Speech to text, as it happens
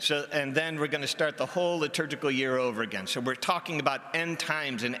And then we're going to start the whole liturgical year over again. So we're talking about end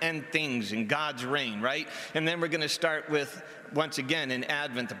times and end things and God's reign, right? And then we're going to start with, once again, in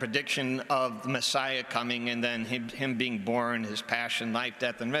Advent, the prediction of the Messiah coming, and then him being born, his passion, life,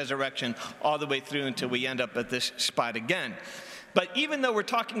 death, and resurrection, all the way through until we end up at this spot again. But even though we're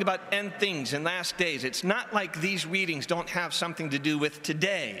talking about end things and last days, it's not like these readings don't have something to do with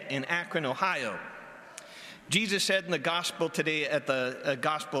today in Akron, Ohio. Jesus said in the gospel today, at the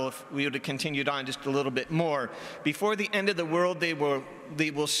gospel, if we would have continued on just a little bit more, before the end of the world, they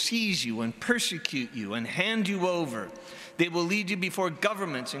will seize you and persecute you and hand you over. They will lead you before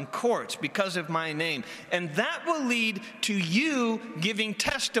governments and courts because of my name. And that will lead to you giving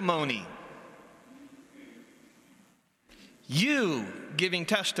testimony. You giving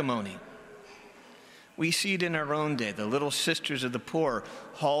testimony. We see it in our own day. The little sisters of the poor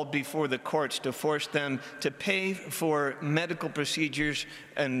hauled before the courts to force them to pay for medical procedures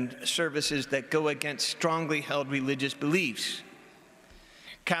and services that go against strongly held religious beliefs.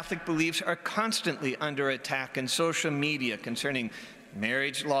 Catholic beliefs are constantly under attack in social media concerning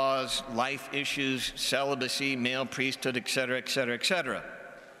marriage laws, life issues, celibacy, male priesthood, etc., etc., etc.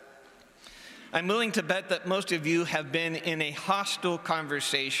 I'm willing to bet that most of you have been in a hostile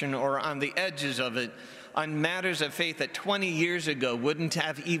conversation or on the edges of it on matters of faith that 20 years ago wouldn't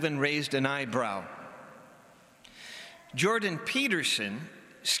have even raised an eyebrow. Jordan Peterson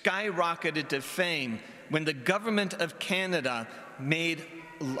skyrocketed to fame when the government of Canada made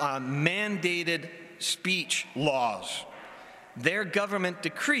mandated speech laws. Their government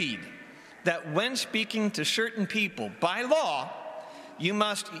decreed that when speaking to certain people by law, you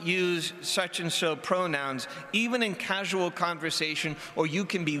must use such and so pronouns, even in casual conversation, or you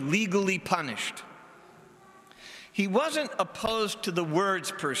can be legally punished. He wasn't opposed to the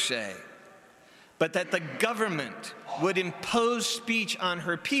words per se, but that the government would impose speech on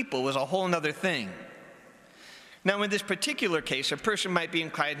her people was a whole other thing. Now, in this particular case, a person might be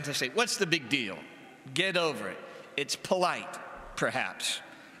inclined to say, what's the big deal? Get over it. It's polite, perhaps.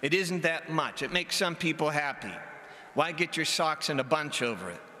 It isn't that much. It makes some people happy. Why get your socks in a bunch over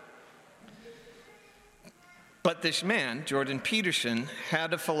it? But this man, Jordan Peterson,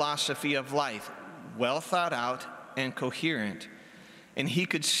 had a philosophy of life, well thought out and coherent, and he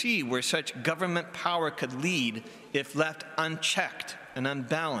could see where such government power could lead if left unchecked and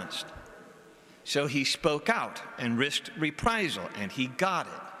unbalanced. So he spoke out and risked reprisal, and he got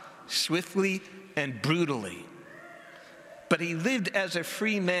it, swiftly and brutally. But he lived as a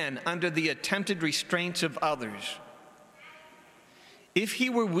free man under the attempted restraints of others. If he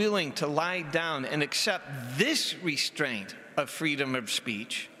were willing to lie down and accept this restraint of freedom of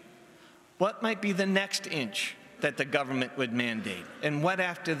speech, what might be the next inch that the government would mandate? And what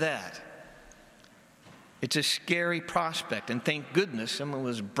after that? It's a scary prospect, and thank goodness someone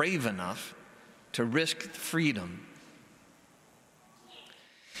was brave enough to risk freedom.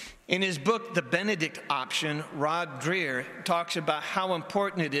 In his book, The Benedict Option, Rod Dreher talks about how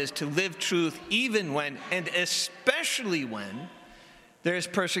important it is to live truth even when, and especially when, there is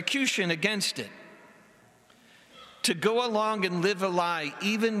persecution against it. To go along and live a lie,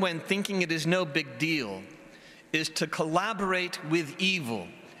 even when thinking it is no big deal, is to collaborate with evil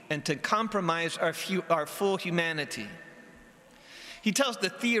and to compromise our full humanity. He tells the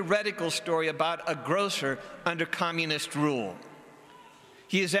theoretical story about a grocer under communist rule.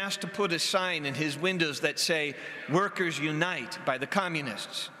 He is asked to put a sign in his windows that say, "Workers Unite," by the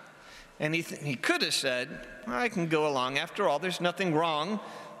communists. And he could have said, I can go along. After all, there's nothing wrong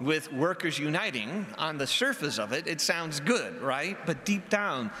with workers uniting. On the surface of it, it sounds good, right? But deep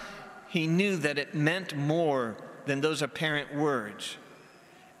down, he knew that it meant more than those apparent words.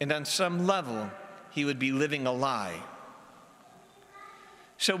 And on some level, he would be living a lie.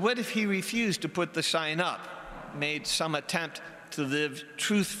 So what if he refused to put the sign up, made some attempt to live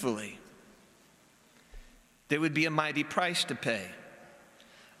truthfully? There would be a mighty price to pay.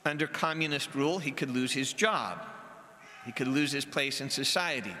 Under communist rule, he could lose his job. He could lose his place in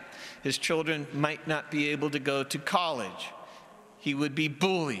society. His children might not be able to go to college. He would be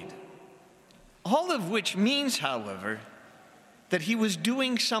bullied. All of which means, however, that he was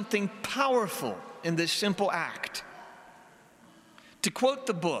doing something powerful in this simple act. To quote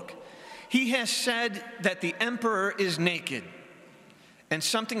the book, he has said that the emperor is naked, and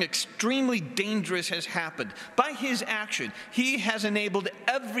something extremely dangerous has happened. By his action, he has enabled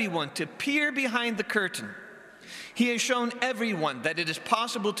everyone to peer behind the curtain. He has shown everyone that it is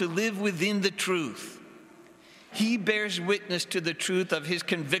possible to live within the truth. He bears witness to the truth of his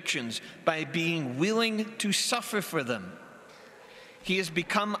convictions by being willing to suffer for them. He has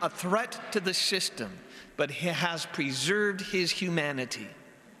become a threat to the system, but he has preserved his humanity.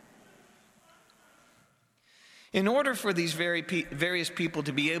 In order for these various people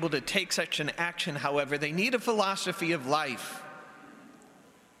to be able to take such an action, however, they need a philosophy of life.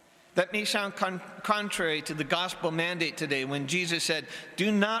 That may sound contrary to the gospel mandate today when Jesus said,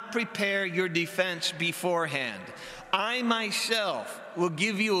 "Do not prepare your defense beforehand. I myself will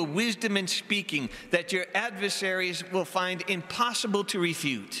give you a wisdom in speaking that your adversaries will find impossible to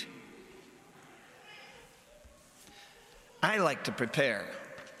refute." I like to prepare,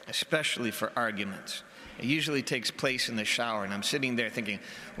 especially for arguments. It usually takes place in the shower, and I'm sitting there thinking,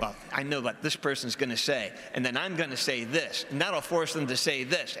 well, I know what this person's going to say, and then I'm going to say this, and that'll force them to say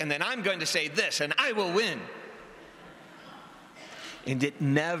this, and then I'm going to say this, and I will win. And it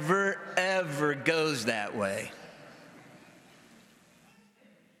never, ever goes that way.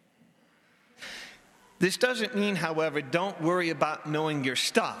 This doesn't mean, however, don't worry about knowing your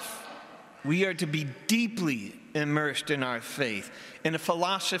stuff. We are to be deeply immersed in our faith, in a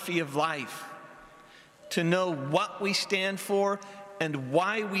philosophy of life, to know what we stand for and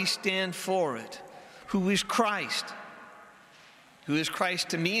why we stand for it. Who is Christ? Who is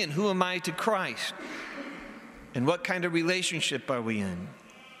Christ to me, and who am I to Christ? And what kind of relationship are we in?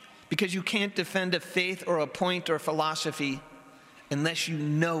 Because you can't defend a faith or a point or philosophy unless you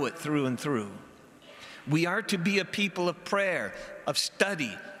know it through and through. We are to be a people of prayer, of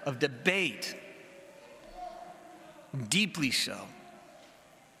study, of debate, deeply so.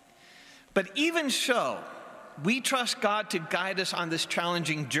 But even so, we trust God to guide us on this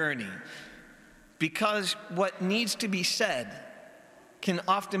challenging journey, because what needs to be said can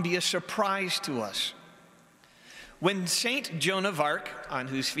often be a surprise to us. When Saint Joan of Arc, on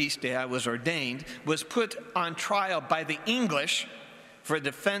whose feast day I was ordained, was put on trial by the English for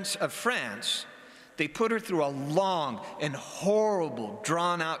defense of France, they put her through a long and horrible,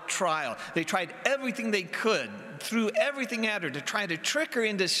 drawn-out trial. They tried everything they could, threw everything at her to try to trick her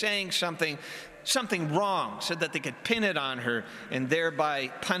into saying something wrong so that they could pin it on her and thereby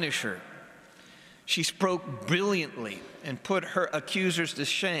punish her. She spoke brilliantly and put her accusers to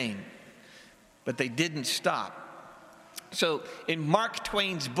shame, but they didn't stop. So in Mark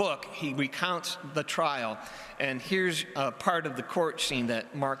Twain's book, he recounts the trial, and here's a part of the court scene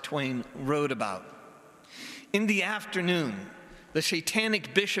that Mark Twain wrote about. In the afternoon, the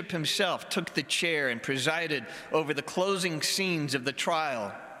satanic bishop himself took the chair and presided over the closing scenes of the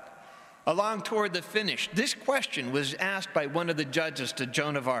trial. Along toward the finish, this question was asked by one of the judges to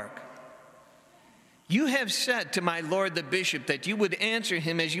Joan of Arc. "You have said to my lord the bishop that you would answer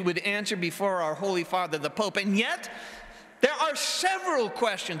him as you would answer before our Holy Father the Pope, and yet there are several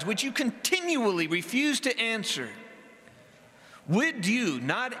questions which you continually refuse to answer. Would you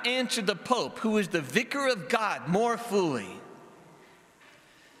not answer the Pope, who is the vicar of God, more fully?"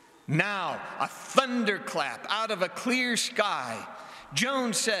 Now, a thunderclap out of a clear sky.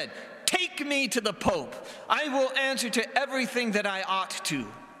 Joan said, "Take me to the Pope. I will answer to everything that I ought to."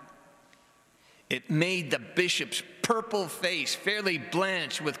 It made the bishop's purple face fairly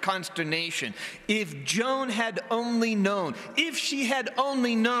blanch with consternation. If Joan had only known, if she had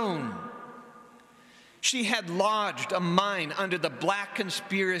only known. She had lodged a mine under the black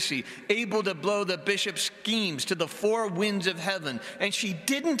conspiracy, able to blow the bishop's schemes to the four winds of heaven, and she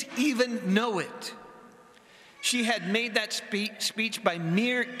didn't even know it. She had made that speech by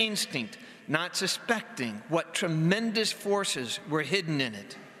mere instinct, not suspecting what tremendous forces were hidden in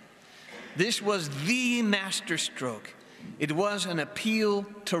it. This was the masterstroke. It was an appeal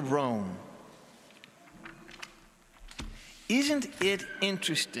to Rome. Isn't it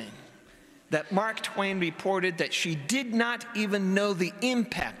interesting that Mark Twain reported that she did not even know the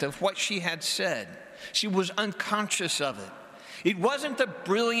impact of what she had said? She was unconscious of it. It wasn't the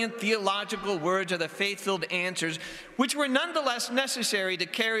brilliant theological words or the faith-filled answers, which were nonetheless necessary to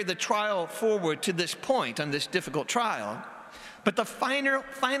carry the trial forward to this point on this difficult trial, but the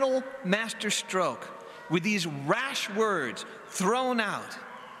final masterstroke with these rash words thrown out,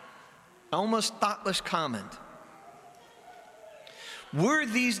 almost thoughtless comment. Were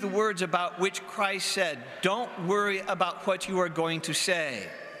these the words about which Christ said, "Don't worry about what you are going to say"?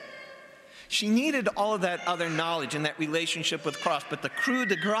 She needed all of that other knowledge and that relationship with Christ, but the coup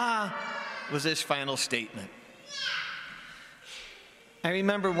de grace was this final statement. I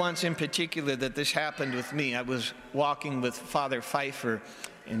remember once in particular that this happened with me. I was walking with Father Pfeiffer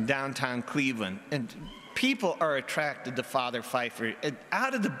in downtown Cleveland, and people are attracted to Father Pfeiffer.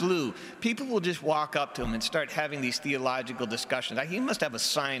 Out of the blue, people will just walk up to him and start having these theological discussions. He must have a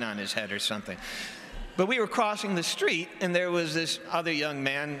sign on his head or something. But we were crossing the street, and there was this other young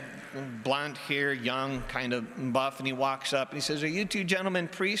man, blonde hair, young, kind of buff, and he walks up and he says, "Are you two gentlemen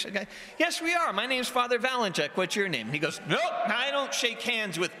priests?" I go, "Yes, we are. My name's Father Valencheck. What's your name?" And he goes, "Nope, I don't shake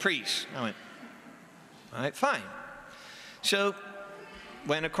hands with priests." I went, All right, fine. So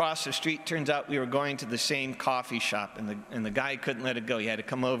went across the street. Turns out we were going to the same coffee shop, and the guy couldn't let it go. He had to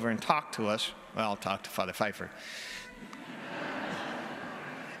come over and talk to us. Well, I'll talk to Father Pfeiffer.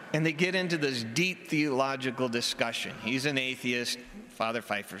 And they get into this deep theological discussion. He's an atheist, Father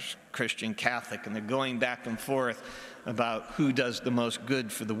Pfeiffer's Christian Catholic, and they're going back and forth about who does the most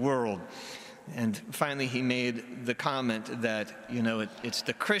good for the world. And finally he made the comment that, it's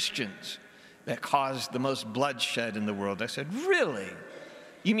the Christians that cause the most bloodshed in the world. I said, really?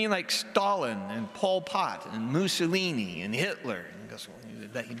 You mean like Stalin and Pol Pot and Mussolini and Hitler? And he goes,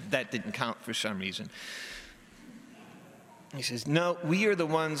 well, that didn't count for some reason. He says, no, we are the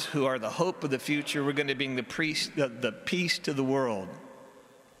ones who are the hope of the future. We're going to bring the peace to the world.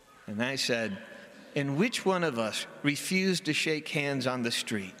 And I said, and which one of us refused to shake hands on the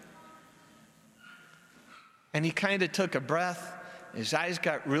street? And he kind of took a breath. His eyes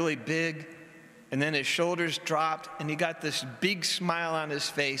got really big. And then his shoulders dropped. And he got this big smile on his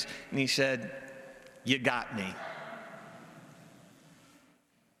face. And he said, you got me.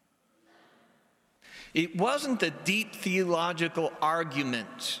 It wasn't the deep theological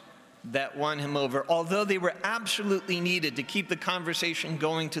arguments that won him over, although they were absolutely needed to keep the conversation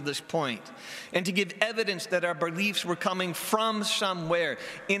going to this point and to give evidence that our beliefs were coming from somewhere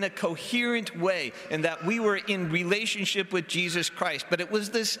in a coherent way and that we were in relationship with Jesus Christ. But it was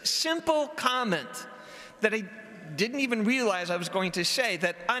this simple comment that I didn't even realize I was going to say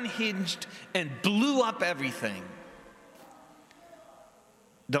that unhinged and blew up everything.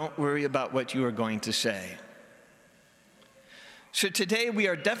 Don't worry about what you are going to say. So today we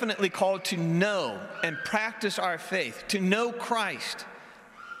are definitely called to know and practice our faith, to know Christ,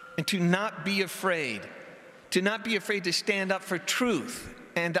 and to not be afraid to stand up for truth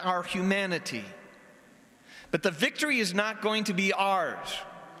and our humanity. But the victory is not going to be ours.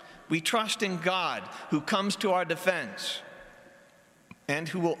 We trust in God who comes to our defense and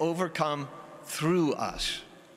who will overcome through us.